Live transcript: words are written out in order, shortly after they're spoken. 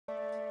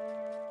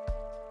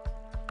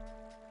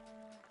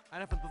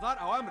أنا في انتظار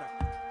أوامرك.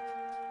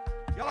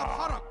 يلا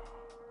اتحرك.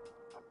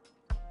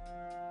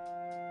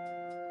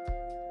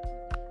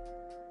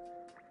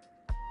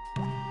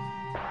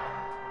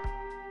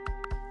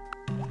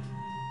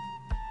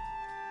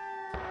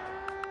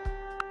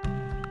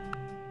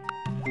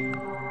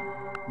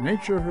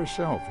 Nature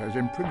herself has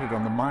imprinted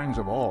on the minds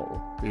of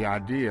all the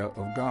idea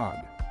of God.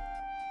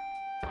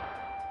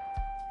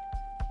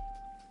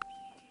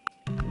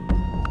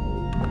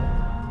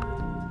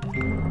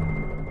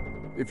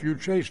 If you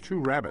chase two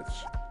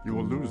rabbits, you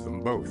will lose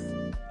them both.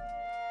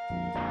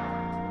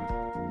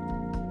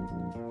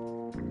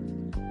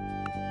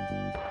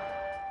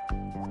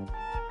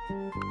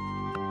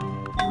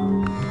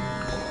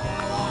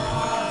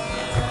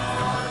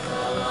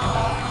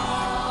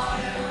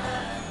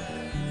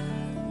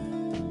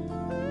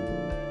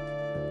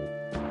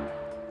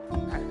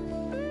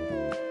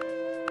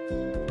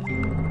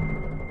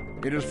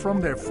 It is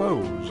from their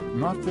foes,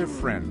 not their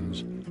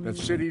friends, that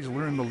cities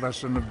learn the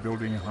lesson of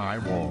building high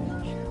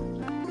walls.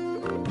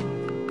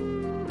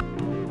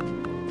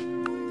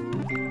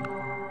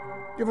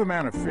 Give a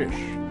man a fish,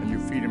 and you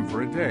feed him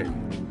for a day.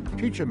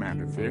 Teach a man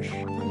to fish,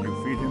 and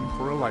you feed him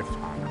for a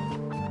lifetime.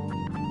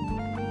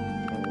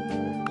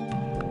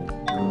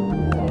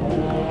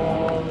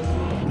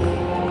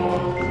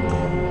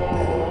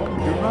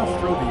 Do not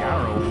throw the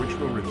arrow which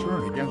will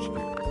return against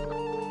you.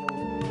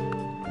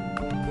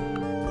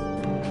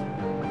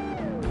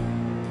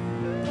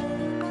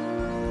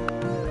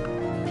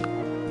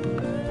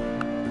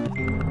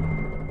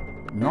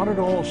 Not at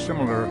all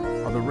similar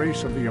are the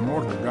race of the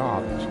immortal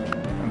gods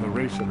and the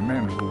race of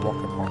men who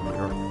walk upon the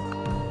earth.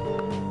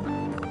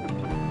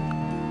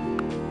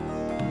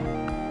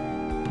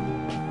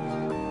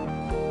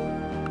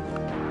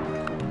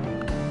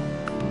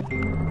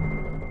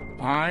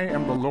 I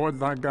am the Lord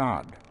thy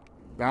God.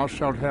 Thou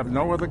shalt have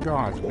no other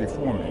gods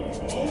before me.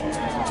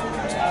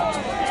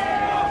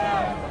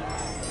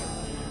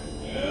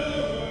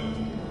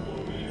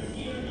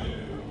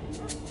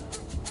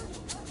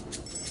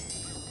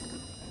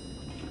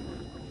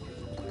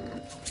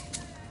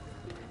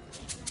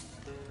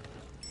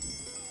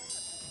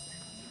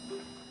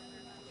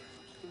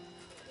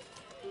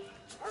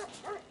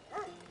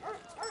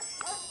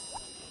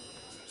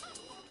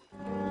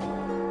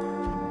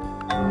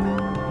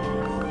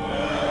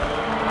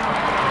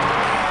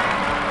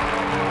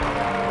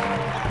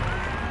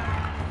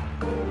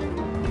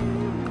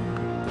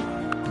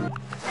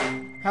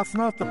 Hath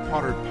not the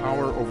potter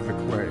power over the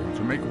clay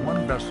to make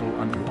one vessel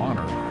unto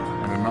honor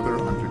and another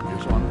unto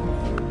dishonor?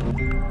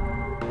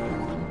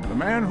 The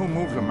man who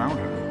moves a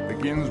mountain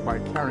begins by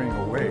carrying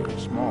away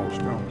small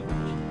stones.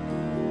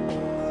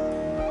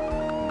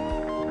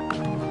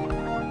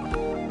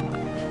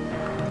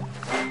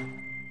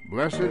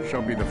 Blessed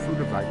shall be the fruit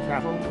of thy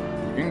cattle,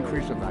 the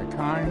increase of thy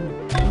kind,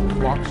 and the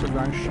flocks of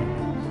thy sheep.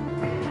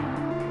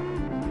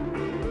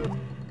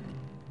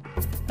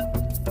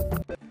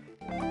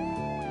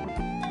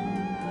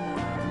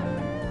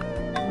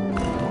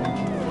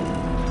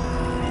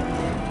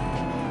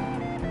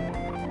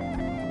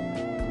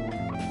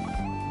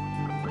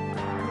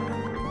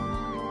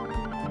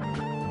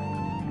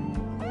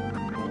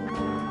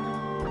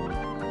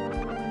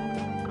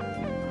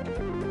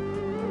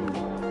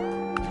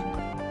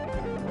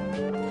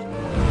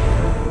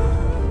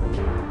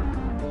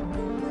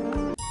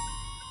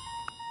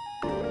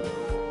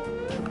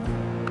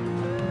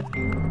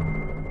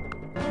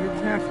 You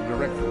can't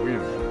direct the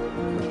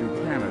wind, but you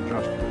can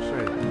adjust your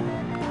sail.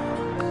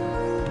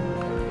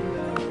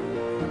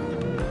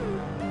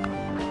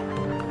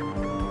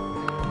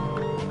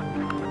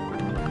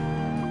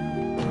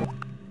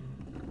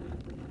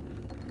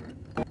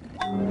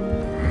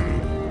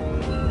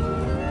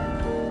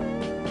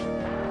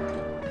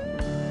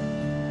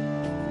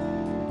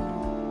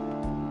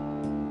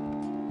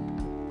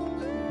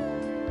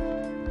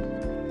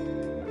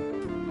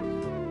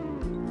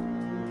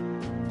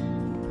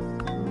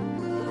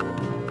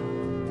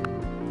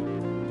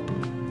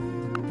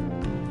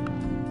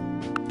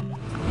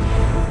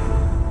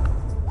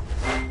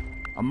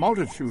 A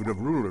multitude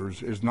of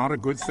rulers is not a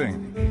good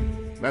thing.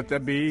 Let there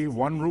be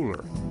one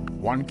ruler,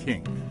 one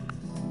king.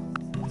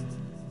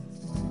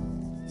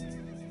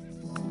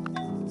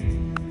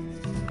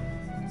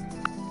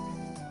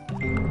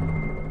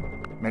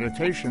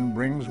 Meditation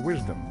brings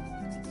wisdom.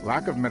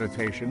 Lack of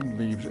meditation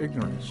leaves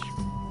ignorance.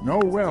 Know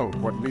well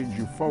what leads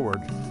you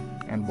forward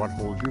and what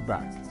holds you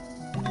back.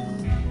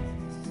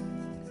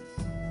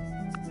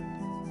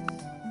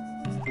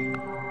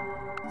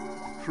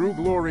 True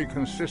glory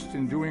consists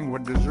in doing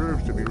what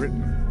deserves to be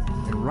written,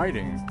 in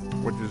writing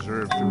what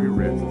deserves to be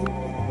read.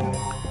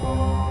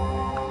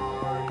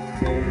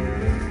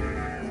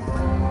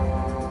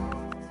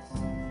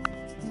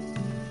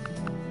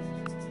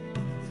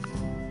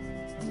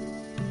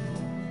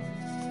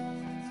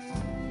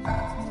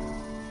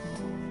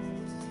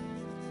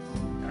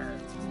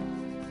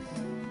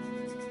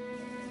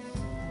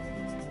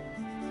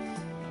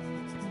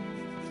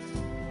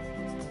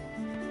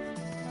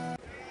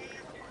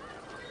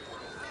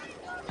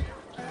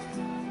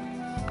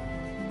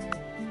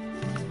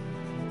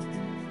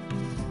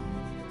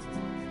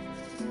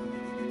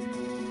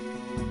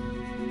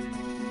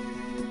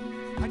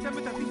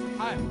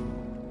 time.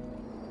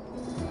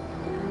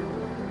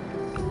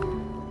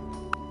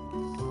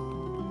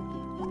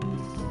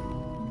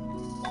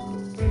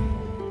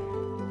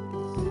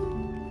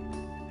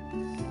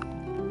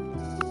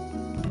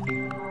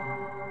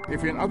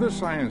 If in other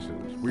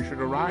sciences we should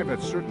arrive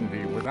at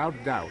certainty without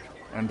doubt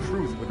and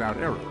truth without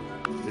error,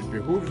 it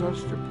behooves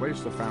us to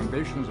place the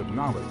foundations of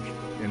knowledge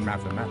in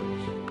mathematics.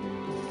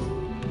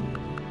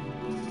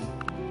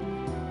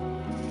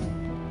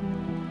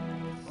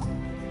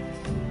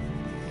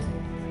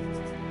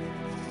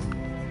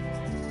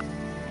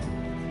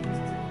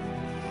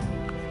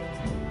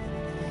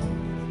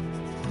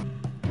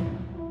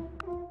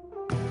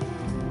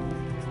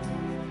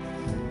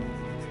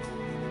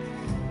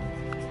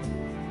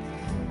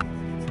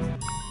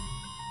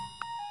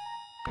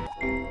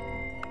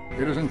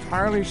 It is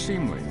entirely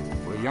seemly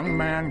for a young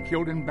man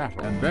killed in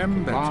battle, and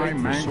them that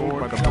take the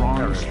sword but shall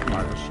perish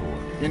by the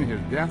sword. In his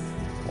death,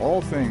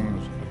 all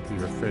things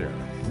appear fair.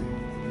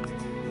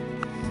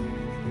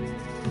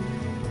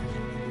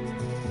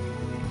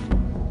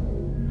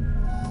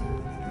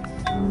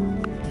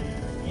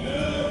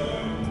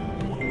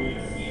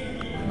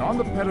 And on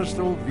the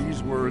pedestal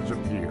these words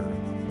appear.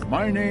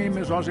 My name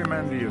is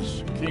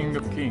Ozymandias, King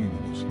of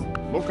Kings.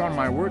 Look on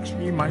my works,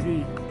 ye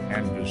mighty,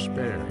 and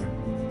despair.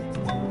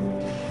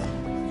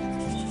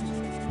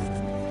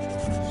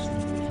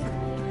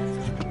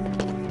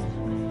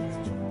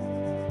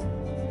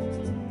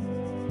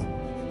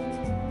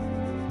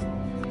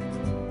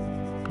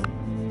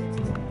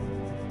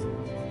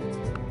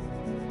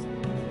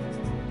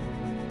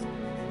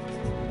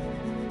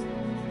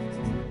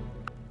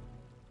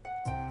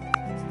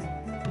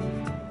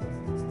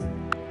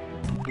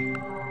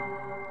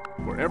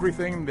 For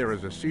everything there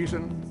is a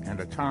season and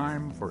a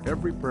time for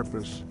every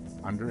purpose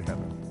under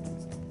heaven.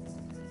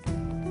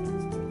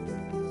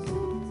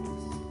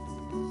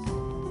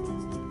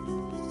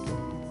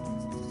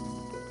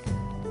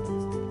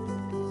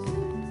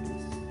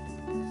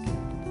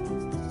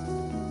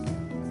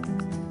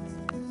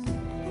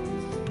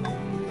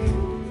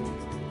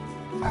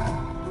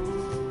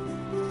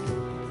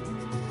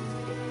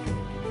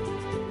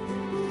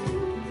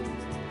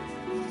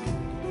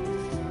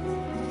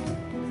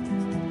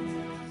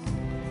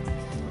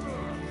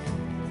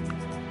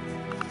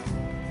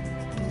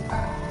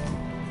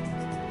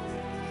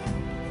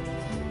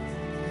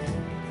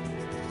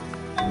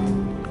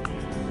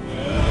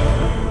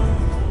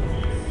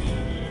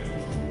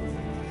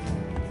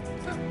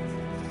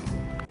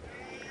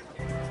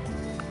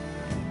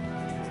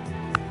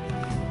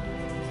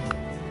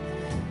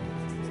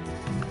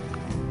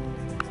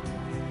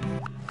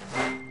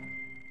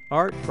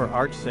 Art for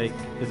art's sake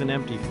is an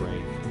empty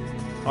phrase.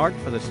 Art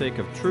for the sake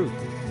of truth,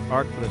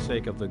 art for the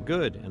sake of the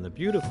good and the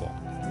beautiful,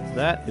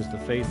 that is the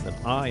faith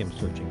that I am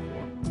searching for.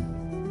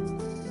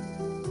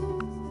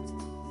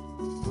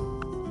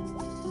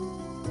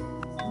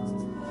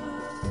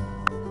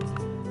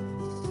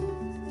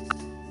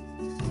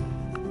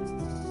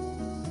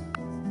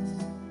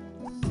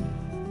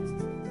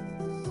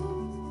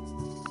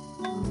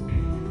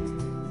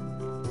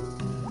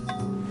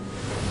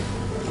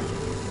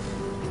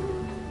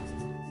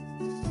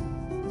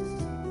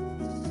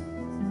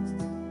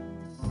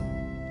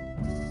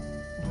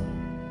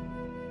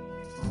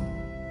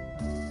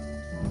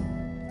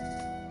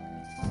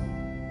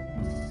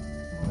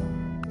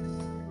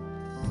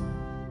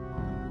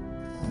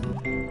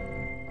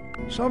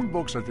 Some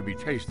books are to be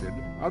tasted,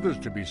 others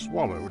to be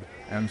swallowed,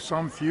 and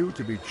some few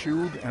to be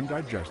chewed and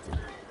digested.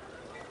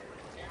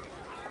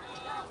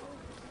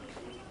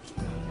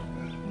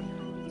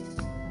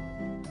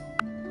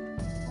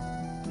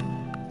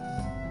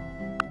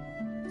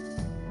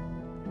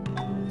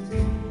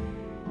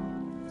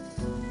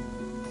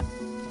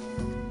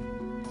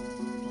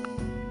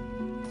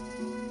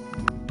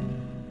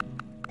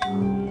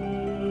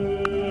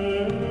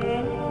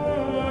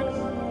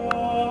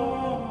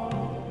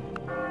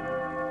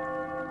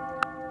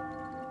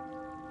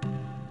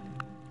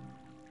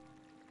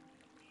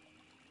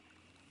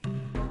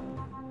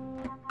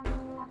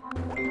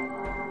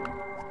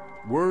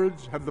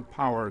 Words have the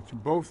power to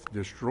both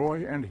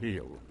destroy and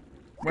heal.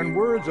 When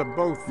words are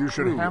both, you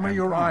should hammer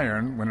your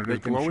iron when it is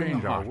glowing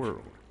hot. Our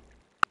world.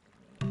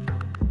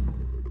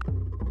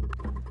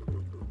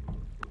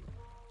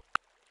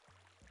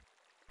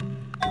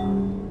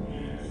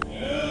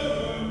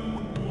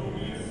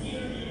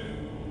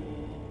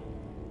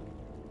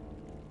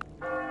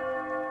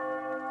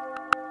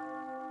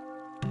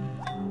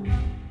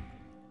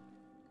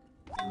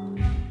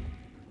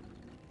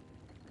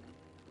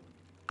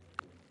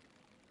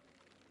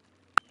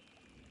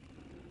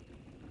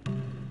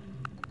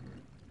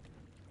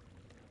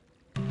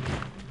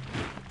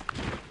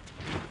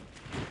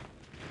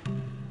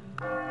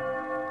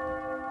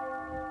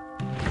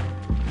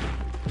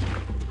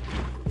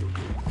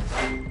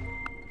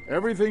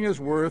 Everything is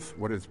worth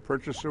what its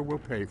purchaser will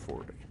pay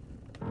for it.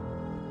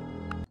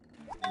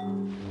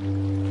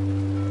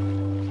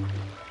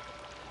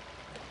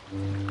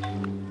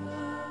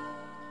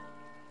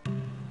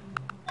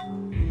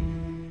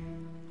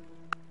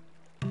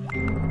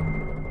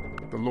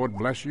 The Lord Lord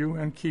bless you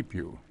and keep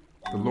you.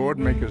 The Lord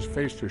make his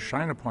face to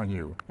shine upon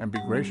you and be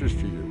gracious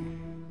to you.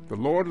 The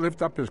Lord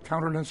lift up his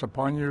countenance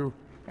upon you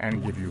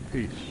and give you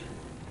peace.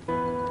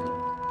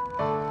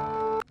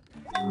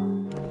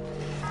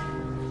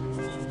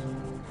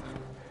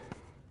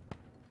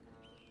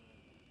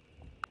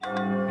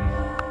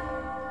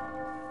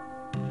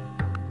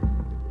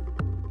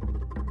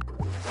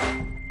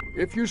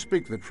 If you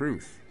speak the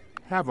truth,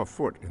 have a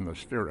foot in the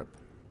stirrup.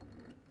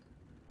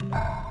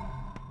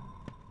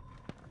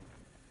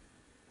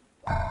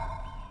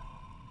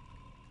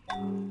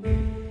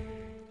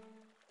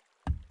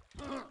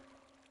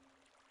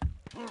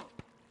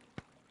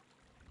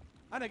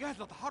 أنا جاهز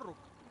للتحرك.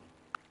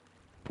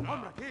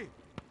 أمرك إيه؟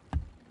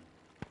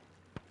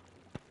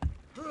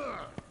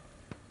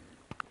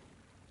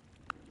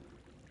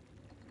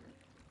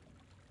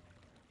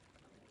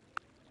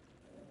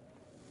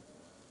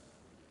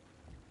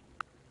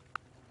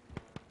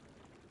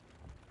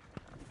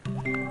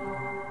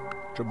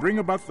 To bring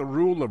about the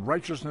rule of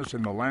righteousness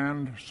in the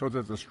land, so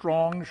that the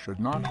strong should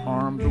not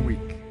harm the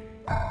weak.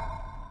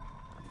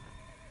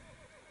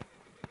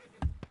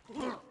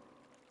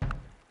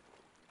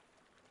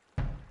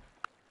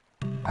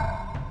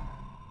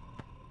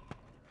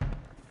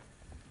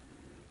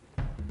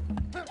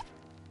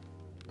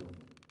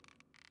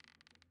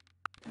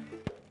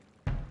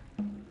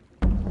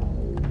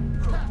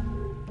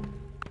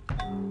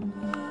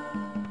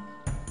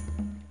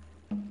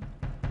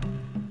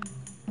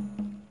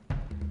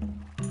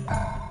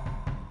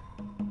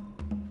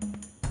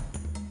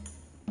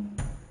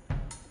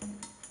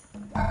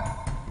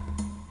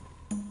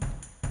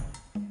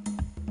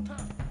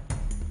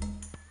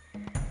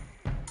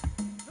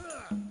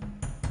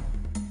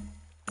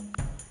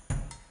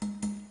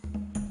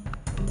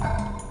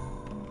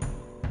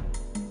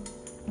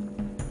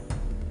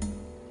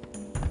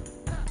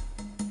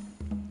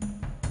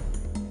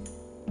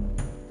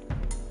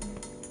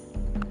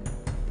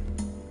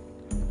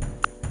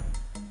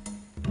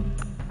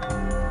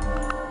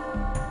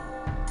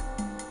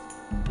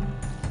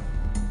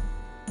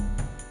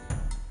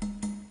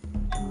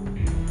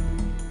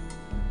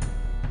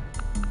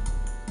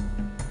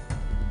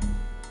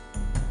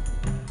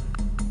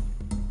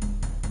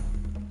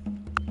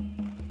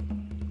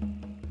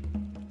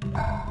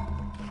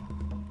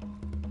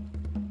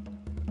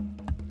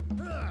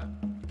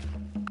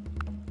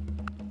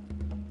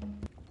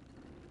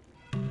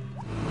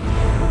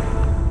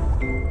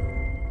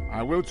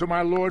 I will to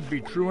my Lord be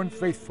true and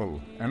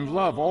faithful, and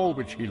love all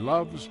which he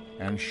loves,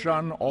 and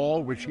shun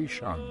all which he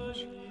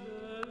shuns.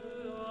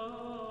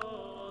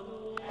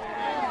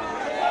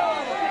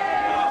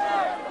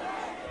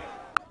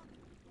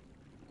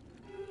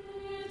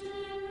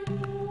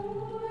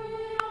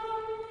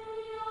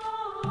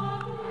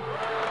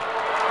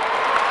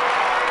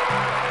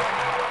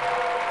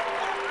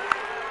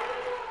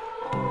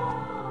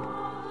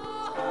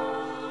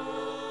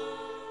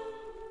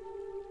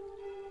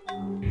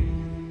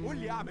 قول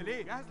لي أعمل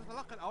إيه؟ جاهز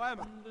لتلقي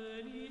الأوامر.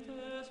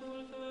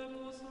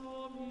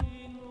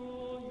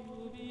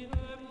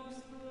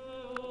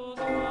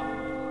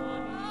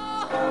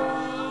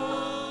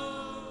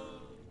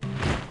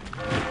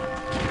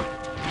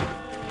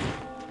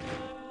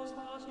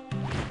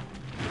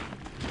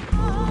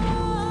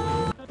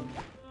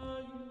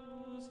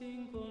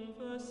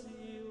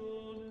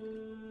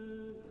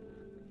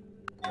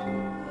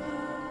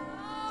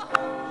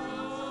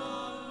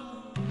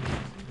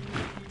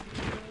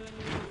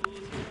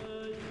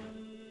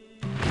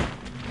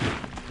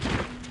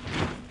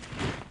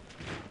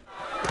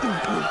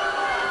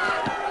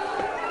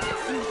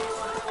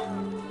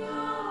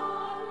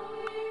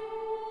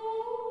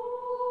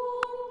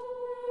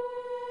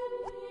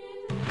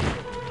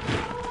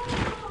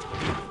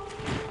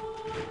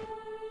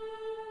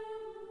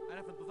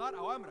 أنا في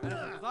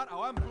انتظار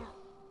أوامرك.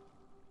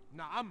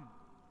 نعم.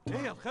 إيه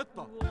هي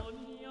الخطة؟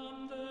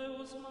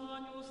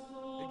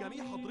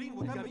 الجميع حاضرين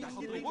وتم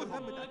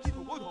تأكيد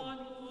وجودهم.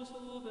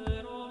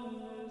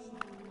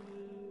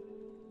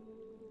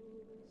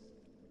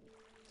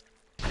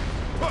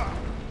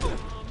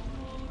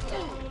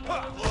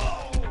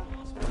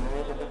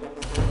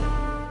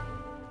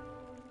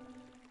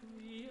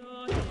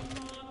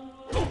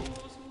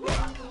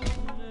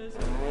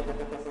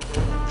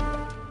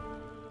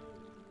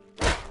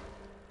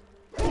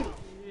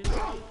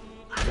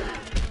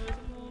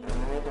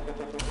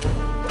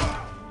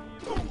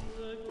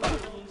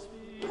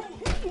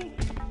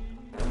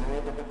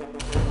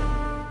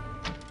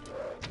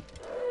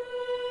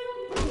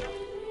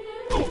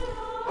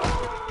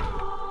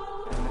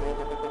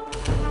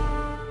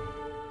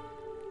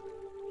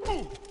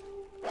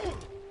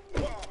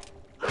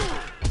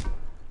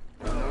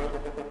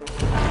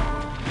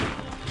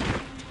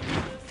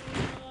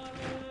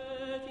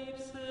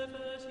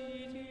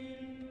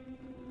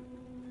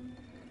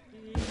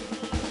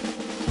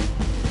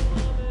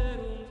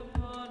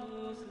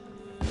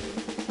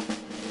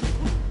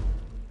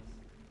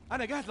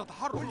 أنا جاهز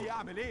للتحرك. قول لي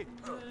أعمل إيه؟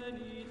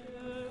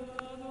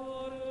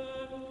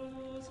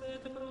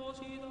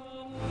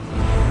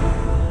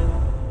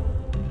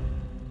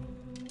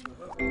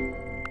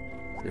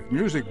 If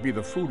music be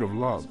the food of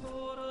love,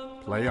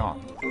 play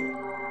on.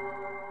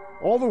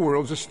 All the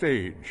world's a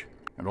stage,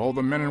 and all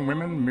the men and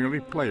women merely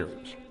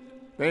players.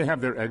 They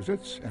have their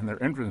exits and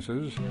their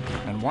entrances,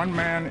 and one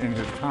man in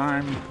his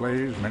time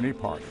plays many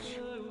parts.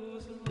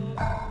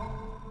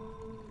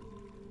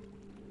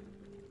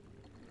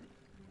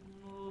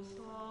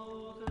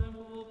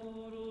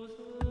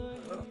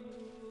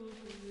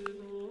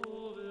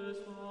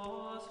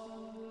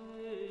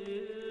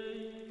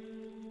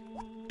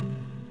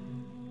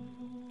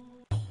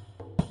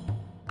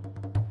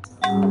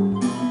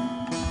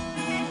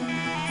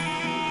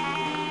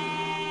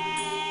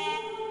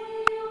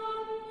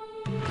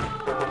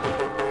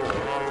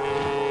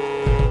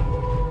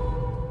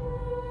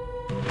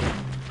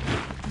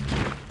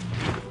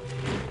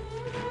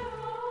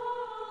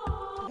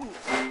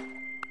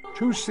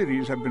 Two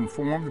cities have been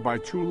formed by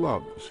two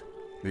loves,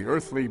 the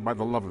earthly by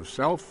the love of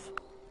self,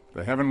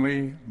 the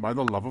heavenly by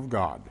the love of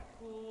God.